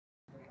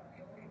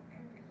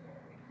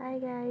Hi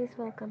guys!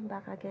 Welcome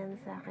back again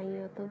sa aking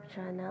YouTube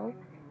channel.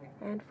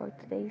 And for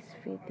today's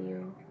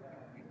video,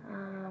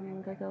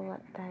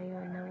 gagawa tayo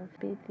ng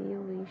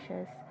video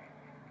wishes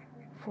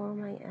for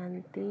my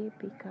auntie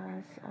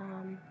because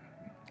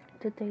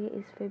today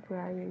is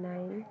February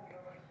 9,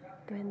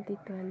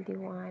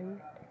 2021.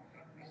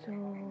 So,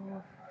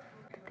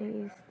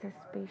 today is the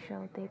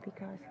special day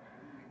because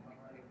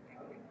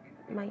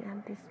my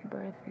auntie's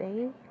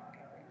birthday.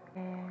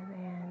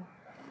 And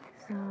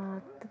so,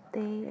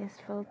 today is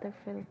filter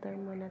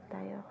muna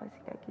tayo kasi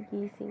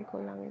kagigising ko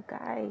lang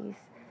guys.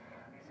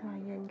 So,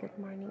 ayan, good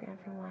morning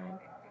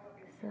everyone.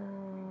 So,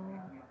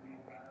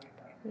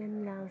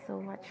 yun lang.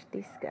 So, watch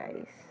this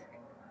guys.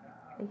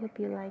 I hope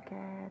you like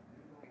it.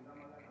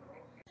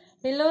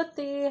 Hello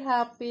T!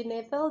 Happy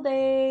Natal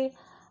Day!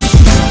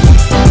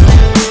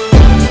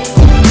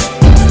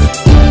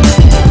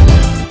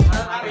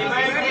 Happy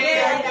birthday,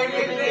 Happy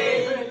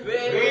birthday!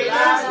 We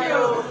love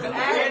you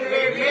and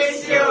we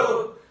miss you!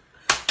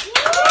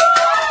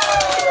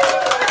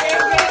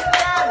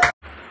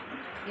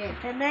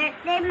 Happy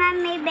birthday,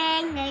 Mommy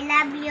Beng. I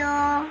love you.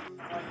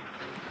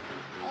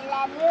 I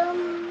love you,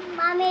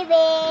 Mommy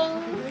Beng.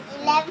 I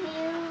love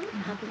you.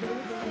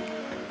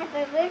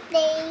 Happy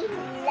birthday.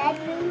 I love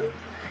you.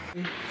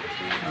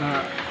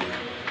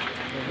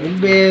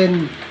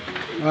 Wilben,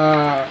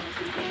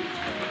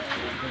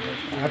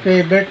 happy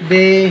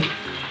birthday.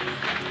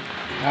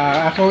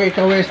 Ako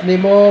ikawes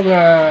nimo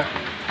nga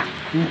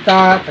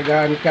inta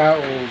tagaan ka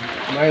o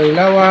may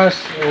lawas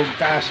o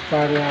taas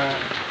pa nga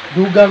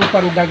dugang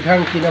pang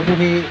daghang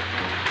kinabuhi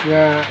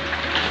nga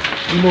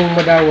imong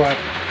madawat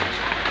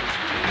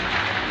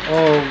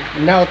o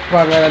naot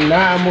pa nga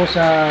naamo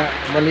sa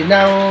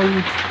malinawon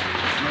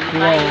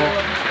nga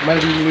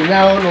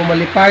malinawon o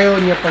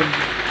malipayon nga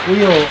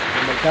pag-uyo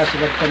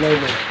magkasigad panay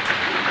mo.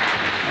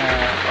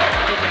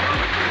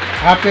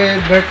 Happy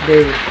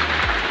birthday,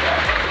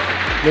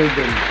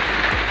 Wilben.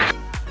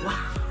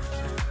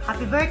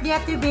 Happy birthday,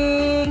 Ate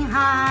Bing!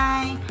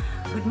 Hi!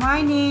 Good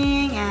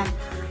morning! And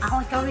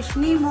ako ikaw-wish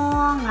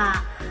nimo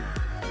nga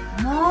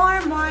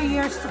more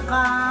years to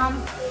come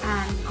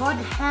and good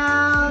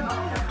health,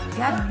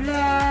 God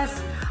bless,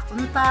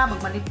 unta,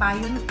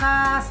 magmalipayon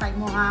ka sa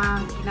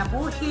imong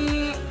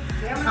kinabuhi,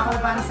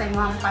 kauban sa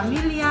imong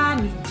pamilya,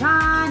 ni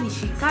John, ni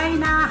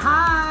Shikaina,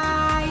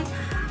 hi!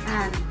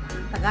 And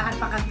tagaan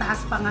pa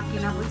kagtaas pa nga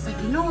kinabuhi sa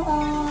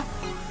Ginoo,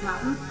 nga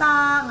unta,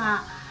 nga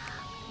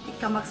di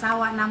ka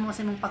magsawa na mo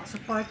sa imong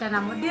pagsuporta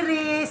na mo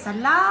diri.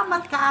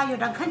 Salamat kaayo,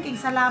 daghan king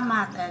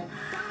salamat. And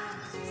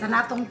sa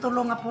natong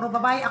tulong nga puro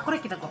babae, ako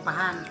rin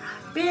kinagwapahan.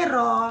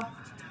 Pero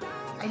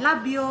I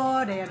love you,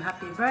 dayon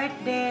happy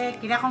birthday.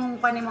 Kina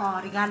kong kunin mo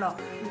regalo.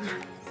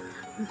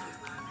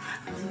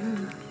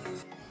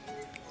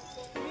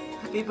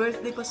 Happy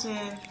birthday po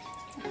sir.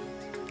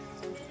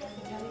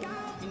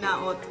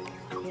 Hinaot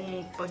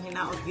akong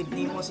panghinaot gid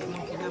nimo sa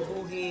imong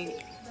kinabuhi.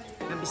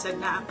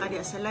 Nabisag na ka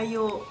diya sa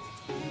layo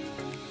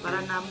para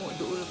namo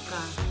duol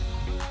ka.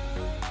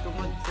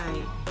 Tungod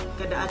kay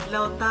kada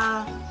adlaw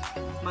ta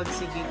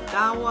magsigig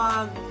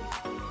tawag,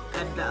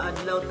 kada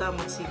adlaw ta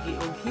magsigi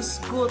og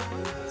hisgot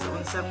sa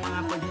unsang mga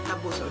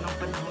paghitabo sa unang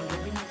panahon na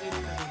binigay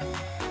ka rin.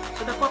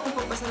 So dako akong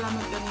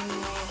pagpasalamat kanimo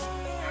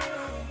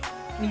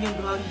ninyong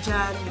duhang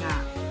dyan nga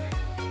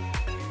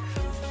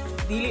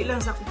dili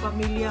lang sa akong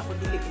pamilya ko,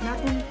 dili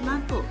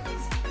nato.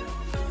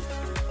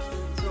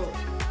 So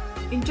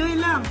enjoy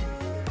lang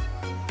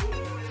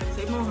sa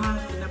imong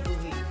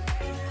kinabuhi.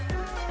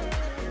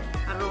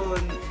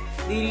 Aron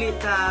dili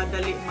ta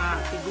dali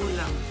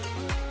matigulang.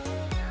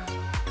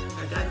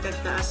 Tagaan kag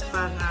taas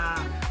pa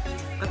nga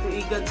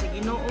katuigan sa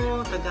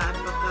Ginoo, tagaan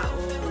pa ka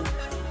o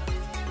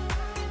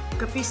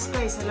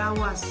kapiskay sa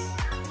lawas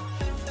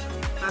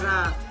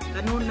para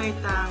kanunay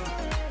tang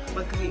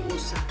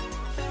magkahiusa.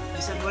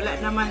 Bisan wala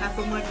naman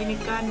atong mga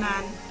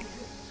ginikanan,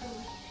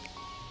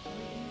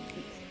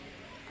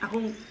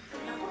 akong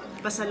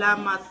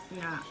pasalamat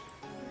nga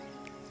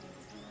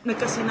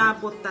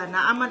nagkasinabot ta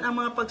naaman ang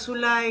mga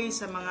pagsulay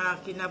sa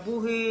mga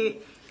kinabuhi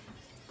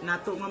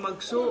nato nga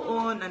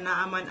magsuon na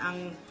naaman ang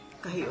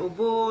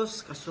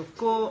kahiubos,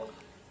 kasuko,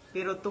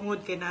 pero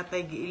tungod kay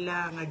natay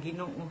giila nga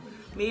Ginoo.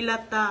 Miila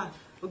ta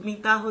ug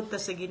mingtahod ta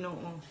sa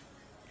Ginoo.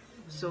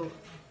 So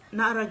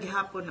naara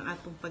gihapon ang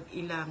atong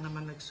pag-ila nga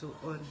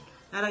managsuon.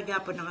 Naara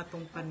gihapon ang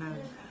atong panang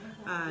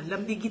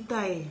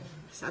lambigitay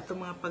sa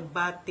atong mga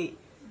pagbati,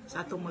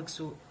 sa atong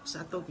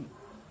sa atong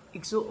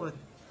igsuon.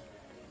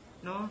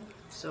 No?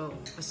 So,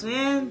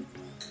 aswen,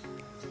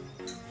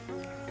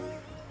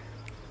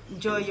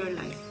 enjoy your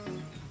life.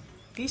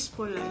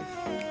 Peaceful life.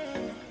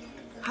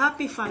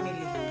 Happy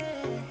family.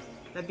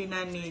 Labi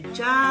na ni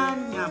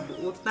John, nga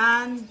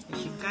buutan, ni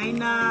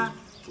Shikaina,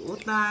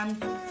 buutan.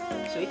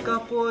 So,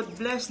 ikaw po,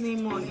 bless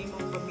nimo ang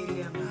imong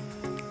pamilya nga.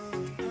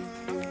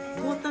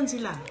 Buutan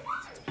sila.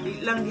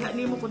 Di lang diha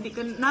nimo kundi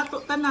ka nato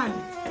tanan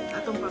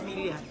atong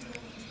pamilya.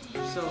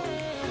 So,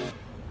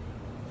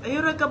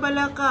 ayura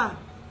kabala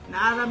ka.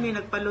 Naarami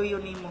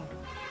nagpaluyo nimo.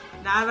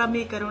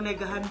 Naarami karon ay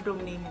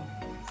gahandom nimo.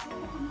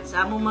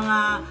 Sa among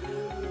mga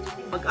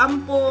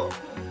pag-ampo,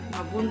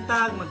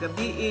 mabuntag,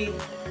 magabi,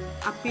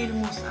 apil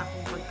mo sa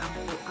akong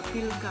pag-ampo.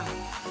 Apil ka.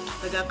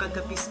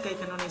 Taga-kagapiskay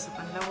kanunay sa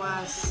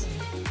panlawas.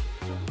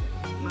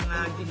 Mga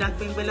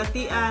gidagping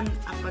balatian,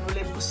 ang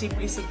panulay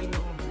posible sa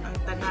Ginoo. Ang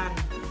tanan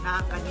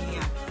na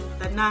kaniya.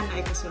 Tanan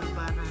ay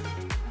kasulbaran.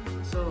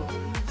 So,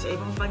 sa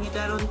imong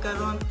pangidaron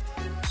karon,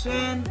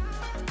 Swen,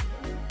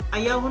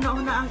 ayaw na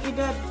ang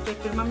edad. Kaya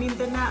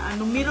pirmaminta na,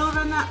 numero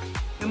ra na,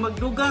 yung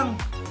magdugang,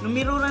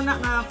 numero ra na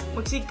nga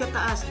magsig ka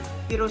taas.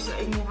 Pero sa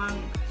imuhang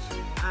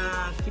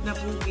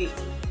kinabuhi,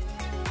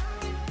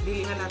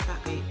 dili halata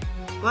kay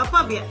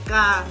wapa biya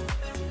ka,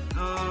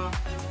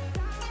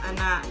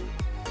 ana,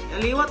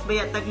 aliwat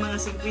ba tag mga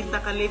 50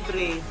 ka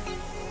libre.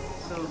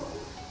 So,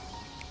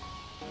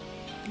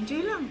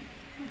 enjoy lang.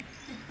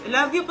 I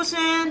love you,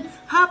 Pusen.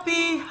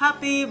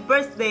 Happy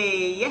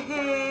birthday.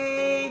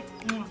 Yay!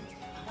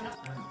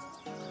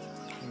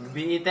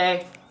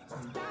 Biite.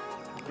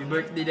 Happy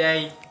birthday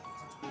day.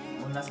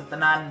 Una sa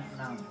tanan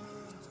ng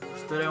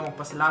gusto rin mo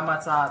pasalamat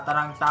sa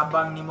tanang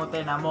tabang ni mo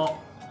tayo na mo.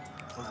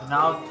 So,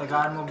 sinaot,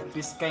 tagaan mo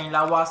piskay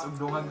lawas ug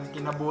dungag ng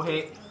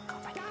kinabuhi.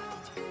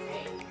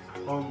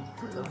 O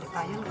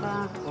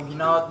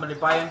ginaot,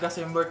 malipayon ka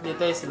sa yung birthday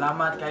tayo.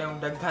 Salamat kayong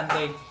daghan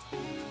tayo.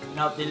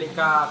 Ginaot, dili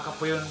ka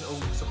kapuyon o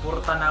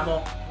suporta na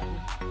mo.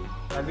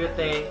 Love you,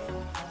 te.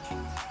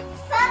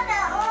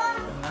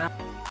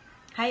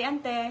 Hi,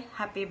 Ante.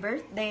 Happy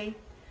birthday.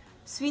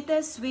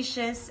 Sweetest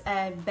wishes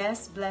and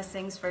best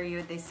blessings for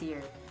you this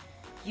year.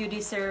 You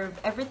deserve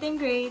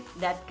everything great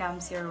that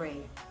comes your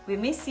way. We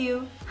miss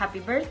you. Happy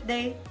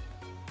birthday.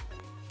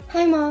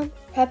 Hi, Mom.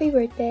 Happy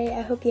birthday.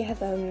 I hope you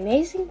have an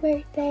amazing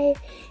birthday.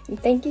 And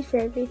thank you for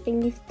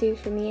everything you do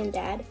for me and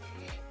Dad.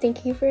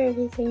 Thank you for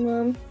everything,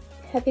 Mom.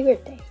 Happy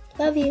birthday.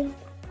 Love you.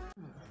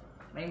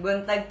 May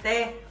buntag,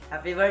 te.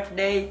 Happy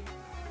birthday.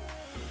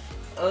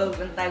 Oh,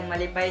 buntag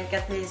malipay ka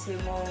te sa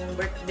mong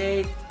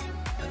birthday.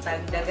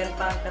 Buntag dagan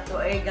pa ang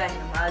katuigan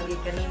na maagi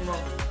ka nimo.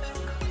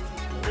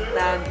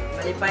 Buntag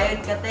malipayon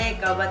ka te,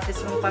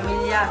 kabatis mong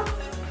pamilya.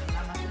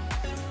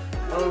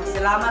 Oh,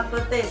 salamat po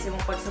te sa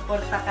mong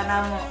pagsuporta ka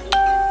namo.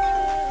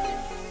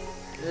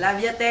 Love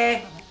you,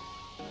 te.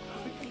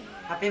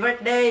 Happy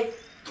birthday.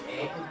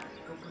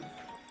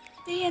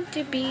 And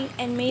to be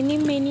and many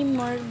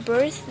more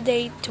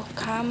birthday to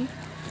come,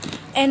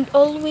 and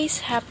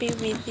always happy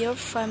with your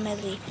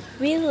family.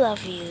 We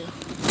love you.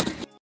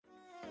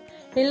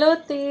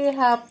 Hello, T.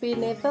 Happy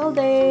Natal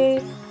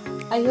Day.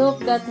 I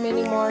hope that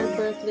many more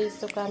birthdays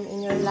to come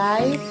in your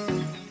life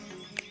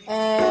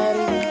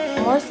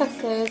and more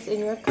success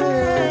in your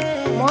career,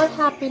 more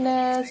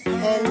happiness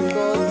and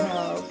good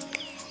health.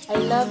 I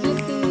love you,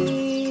 T.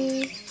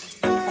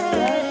 I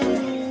love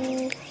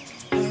you.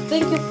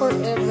 Thank you for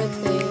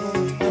everything.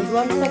 And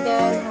once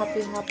again,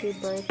 happy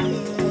birthday.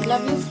 I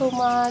love you so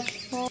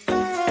much.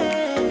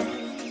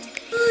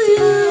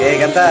 Okay,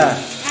 kanta.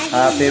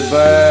 Happy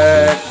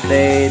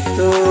birthday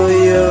to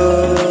you.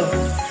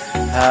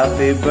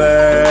 Happy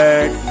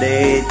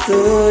birthday to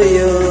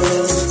you.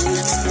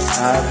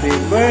 Happy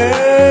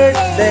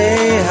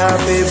birthday,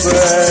 happy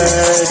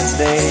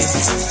birthday.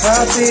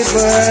 Happy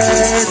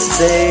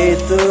birthday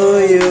to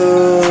you.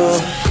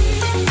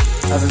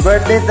 Happy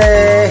birthday, te.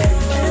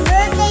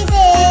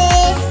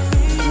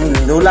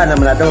 Lola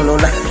naman na daw,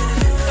 Lola.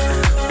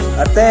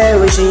 Ate,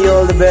 wishing you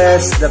all the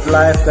best that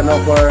life can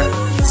offer.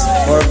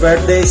 More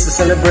birthdays to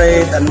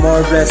celebrate and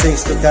more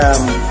blessings to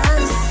come.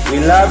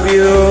 We love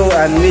you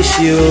and miss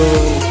you.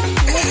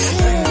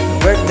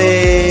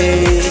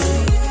 Birthday!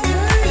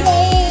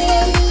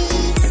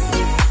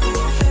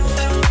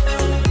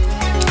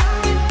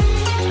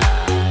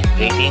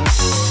 Greetings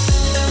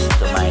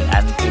to my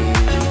auntie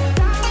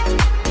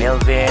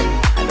Melvin.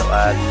 Hello,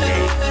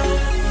 ate.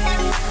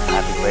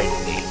 Happy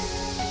birthday.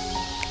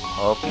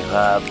 Hope you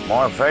have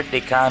more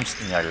birthday comes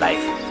in your life.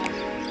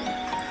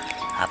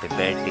 Happy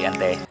birthday,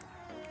 ante.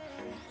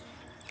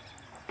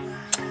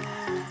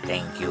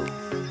 Thank you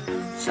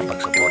sa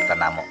pagsuporta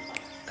namo.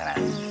 Tanan.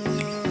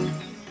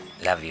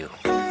 Love you.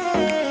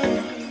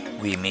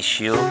 We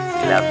miss you.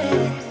 We love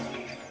you.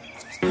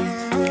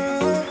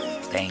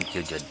 Thank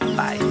you, Jude.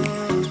 Bye.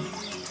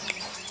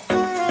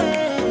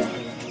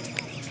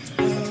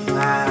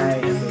 Hi,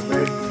 happy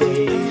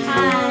birthday.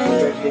 Hi.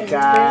 Birthday,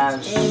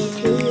 Cash.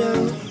 To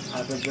you.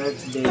 Happy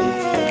birthday.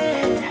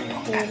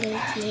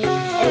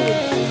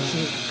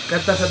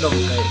 Kanta sa dog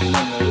kay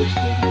wish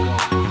day ko.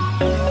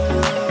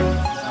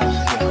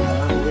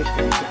 Wish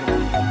day sa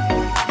kanang.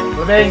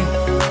 Tudeng,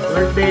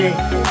 birthday.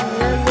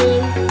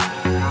 Loving.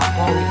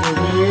 Ako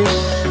i-wish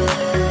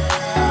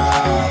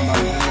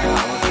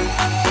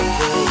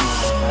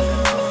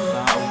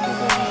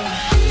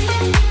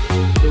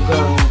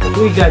dugang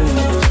katuigan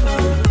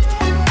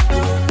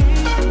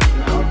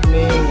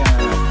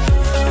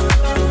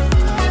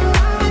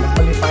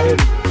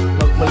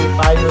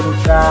magmalipayon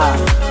ka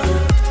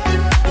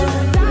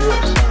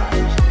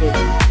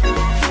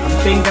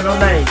amping ka nun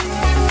ay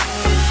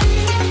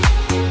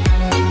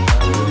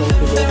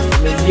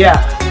pamilya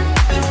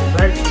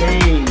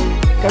birthday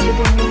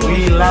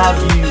we love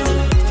you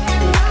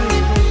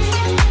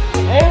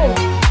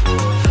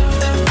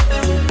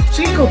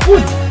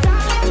Uy!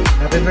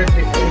 Happy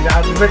birthday.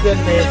 Happy birthday,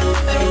 Ante.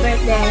 Happy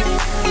birthday.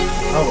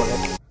 Oh,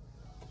 wala.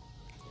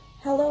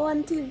 Hello,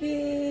 Auntie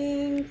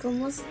Bing!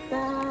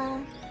 Kumusta?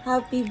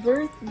 Happy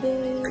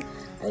birthday!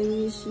 I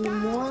wish you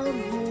more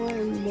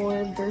and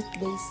more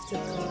birthdays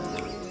to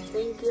come.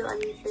 Thank you,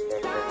 Auntie, for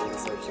being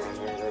so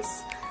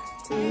generous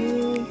to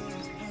me.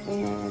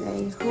 And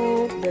I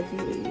hope that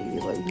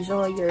you will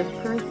enjoy your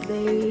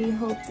birthday.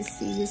 Hope to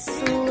see you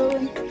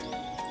soon.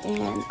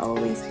 And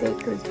always take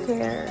good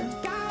care.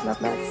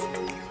 Lots.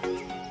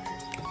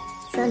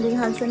 Sending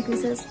hugs and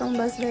kisses from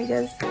Las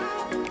Vegas.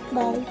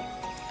 Bye.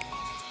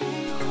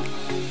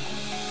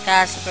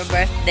 Cass, happy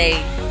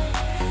birthday.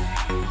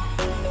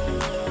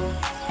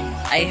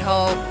 I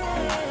hope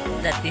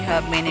that you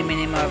have many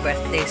more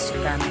birthdays to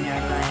come in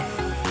your life.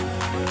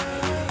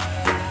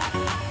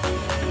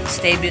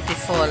 Stay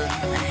beautiful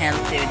and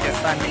healthy with your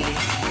family.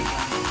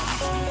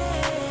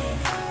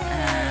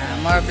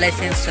 More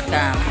blessings to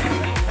come.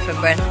 Happy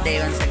birthday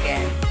once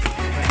again.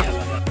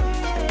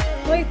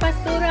 Hoy,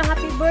 Pastora,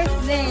 happy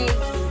birthday!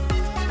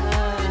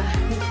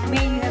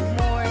 May you have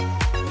more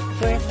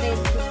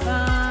birthdays to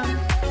come.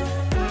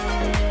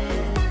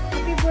 And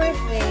happy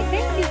birthday.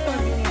 Thank you for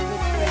being a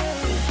good friend.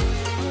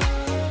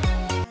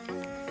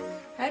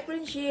 Hi,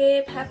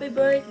 Friendship. Happy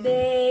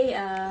birthday.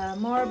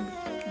 More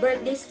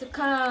birthdays to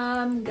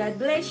come. God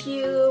bless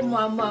you.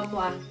 Mwah, mwah,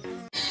 mwah.